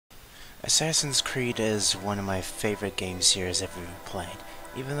Assassin's Creed is one of my favorite game series I've ever played.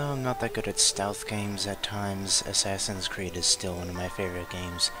 Even though I'm not that good at stealth games at times, Assassin's Creed is still one of my favorite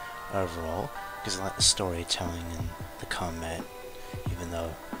games overall, because I like the storytelling and the combat, even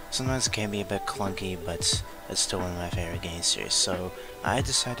though sometimes it can be a bit clunky, but it's still one of my favorite game series. So I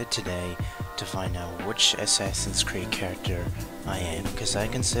decided today to find out which Assassin's Creed character I am, because I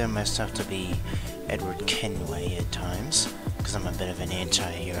consider myself to be Edward Kenway at times, because I'm a bit of an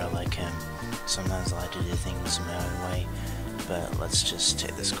anti-hero like him. Sometimes I like to do things my own way, but let's just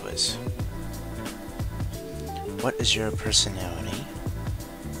take this quiz. What is your personality?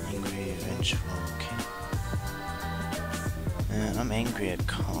 Angry, vengeful, okay. I'm angry and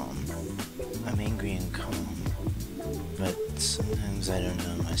calm. I'm angry and calm, but sometimes I don't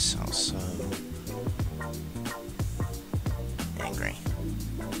know myself, so... angry.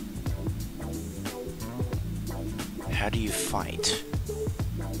 How do you fight?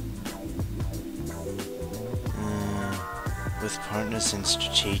 With partners and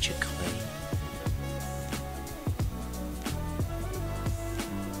strategically.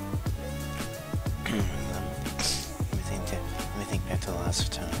 Let me think back to the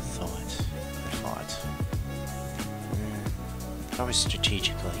last time I fought. Probably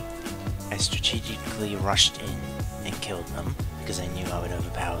strategically. I strategically rushed in and killed them because I knew I would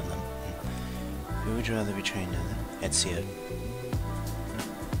overpower them. Who would you rather be trained in? Ezio.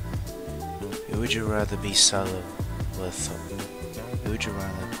 Who would you rather be solo with? Who would you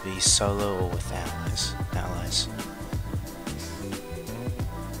rather be solo or with allies?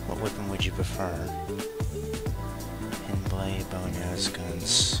 What weapon would you prefer? Pin blade, bow and arrows, guns,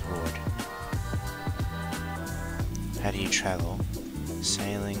 sword. How do you travel?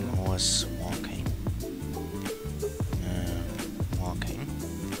 Sailing, horse, walking. Walking.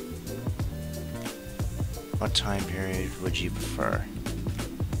 What time period would you prefer?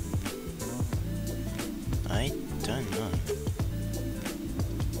 I don't know.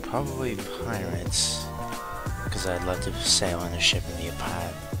 Probably pirates, because I'd love to sail on a ship and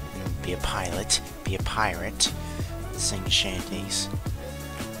be a pirate, sing shanties.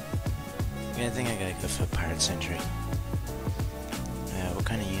 Yeah, I think I gotta go for Pirate Century. What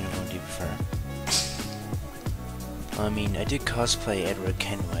kind of uniform do you prefer? Well, I mean, I did cosplay Edward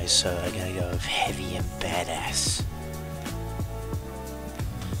Kenway, so I gotta go with heavy and badass.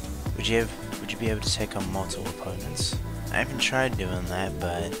 Would you be able to take on multiple opponents? I haven't tried doing that,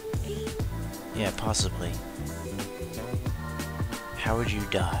 but yeah, possibly. How would you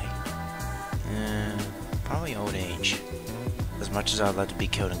die? Probably old age. As much as I'd love to be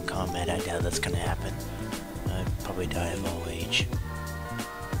killed in combat, I doubt that's gonna happen. I'd probably die of old age.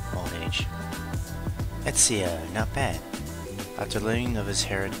 Ezio, not bad. After learning of his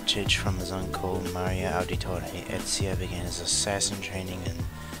heritage from his uncle Mario Auditore, Ezio began his assassin training and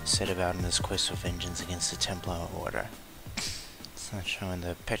set about on his quest for vengeance against the Templar Order. It's not showing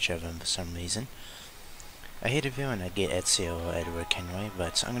the picture of him for some reason. I hate a villain I'd get Ezio or Edward Kenway,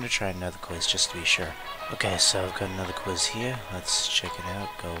 but I'm gonna try another quiz just to be sure. Okay, so I've got another quiz here. Let's check it out.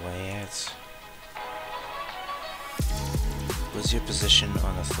 Go away, ads. What's your position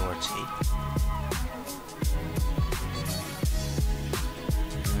on authority?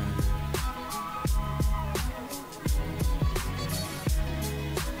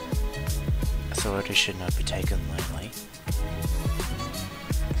 Authority should not be taken lightly.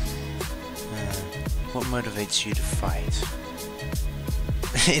 What motivates you to fight?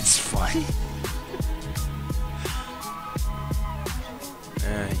 It's fun.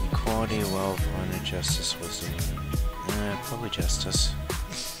 Equality, wealth, honor, justice, wisdom. Probably justice.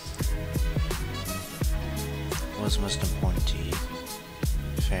 What's most important to you?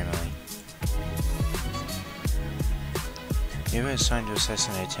 Family. You were assigned to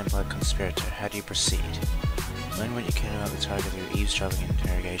assassinate a Templar conspirator. How do you proceed? Learn what you can about the target of your eavesdropping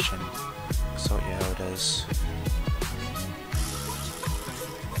interrogation. Consult your elders.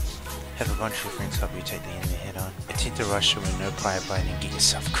 Have a bunch of your friends help you take the enemy head on. Attempt to rush with no prior planning and get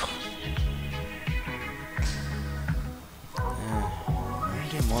yourself caught. I'm gonna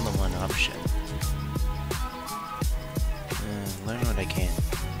do more than one option. Learn what I can.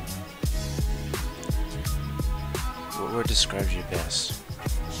 What word describes you best?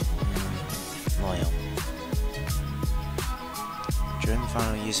 Loyal. During the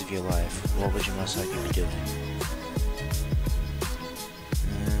final years of your life, what would you most likely be doing?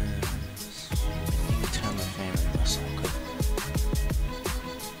 Spending time with family, most likely.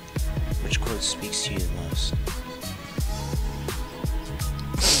 Which quote speaks to you the most?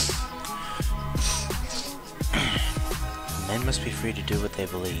 Men must be free to do what they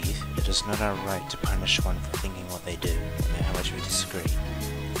believe. It is not our right to punish one for thinking what they do, no matter how much we disagree.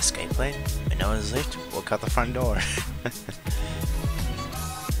 Escape lane? When no one's left, walk out the front door.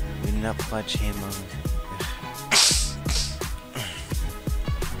 We do not plunge him on.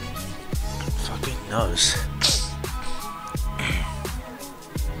 Fucking nose.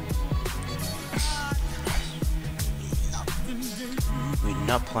 We do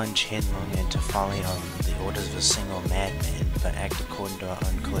not plunge headlong into folly on the orders of a single madman, but act according to our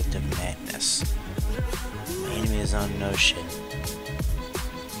own collective madness. My enemy is not a notion.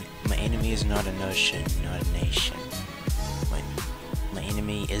 My enemy is not a notion, not a nation. My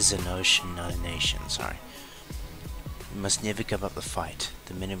enemy is a notion, not a nation, sorry. We must never give up the fight.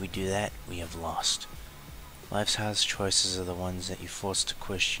 The minute we do that, we have lost. Life's hardest choices are the ones that you force to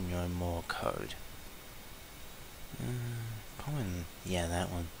question your own moral code. Yeah, that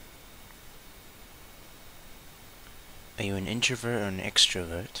one. Are you an introvert or an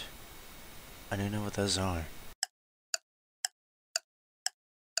extrovert? I don't know what those are.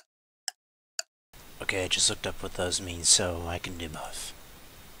 Okay, I just looked up what those mean, so I can do both.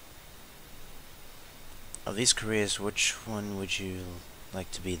 Of these careers, which one would you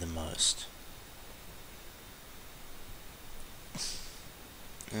like to be the most?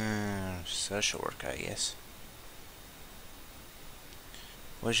 Social work, I guess.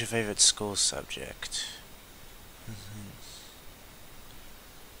 What's your favorite school subject?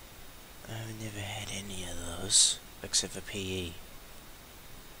 I've never had any of those, except for PE.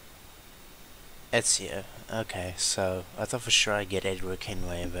 Ezio. Okay, so I thought for sure I'd get Edward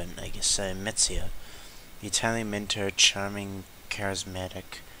Kenway, but I guess Ezio. The Italian mentor, charming,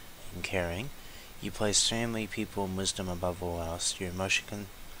 charismatic, and caring. You place family, people, and wisdom above all else. Your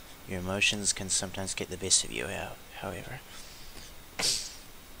emotions can sometimes get the best of you, however.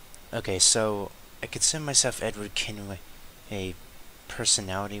 Okay, so I consider myself Edward Kenway,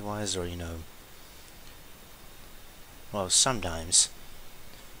 personality-wise, or well, sometimes.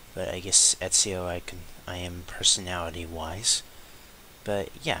 But I guess Ezio, I am personality-wise. But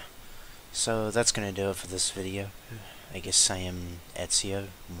yeah, so that's gonna do it for this video. I guess I am Ezio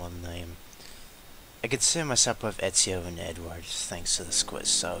more than I am. I consider myself both Ezio and Edward, thanks to this quiz.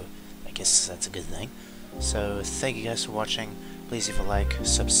 So I guess that's a good thing. So thank you guys for watching. Please leave a like,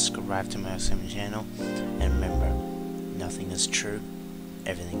 subscribe to my awesome channel, and remember, nothing is true,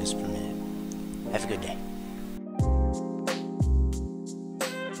 everything is permitted. Have a good day.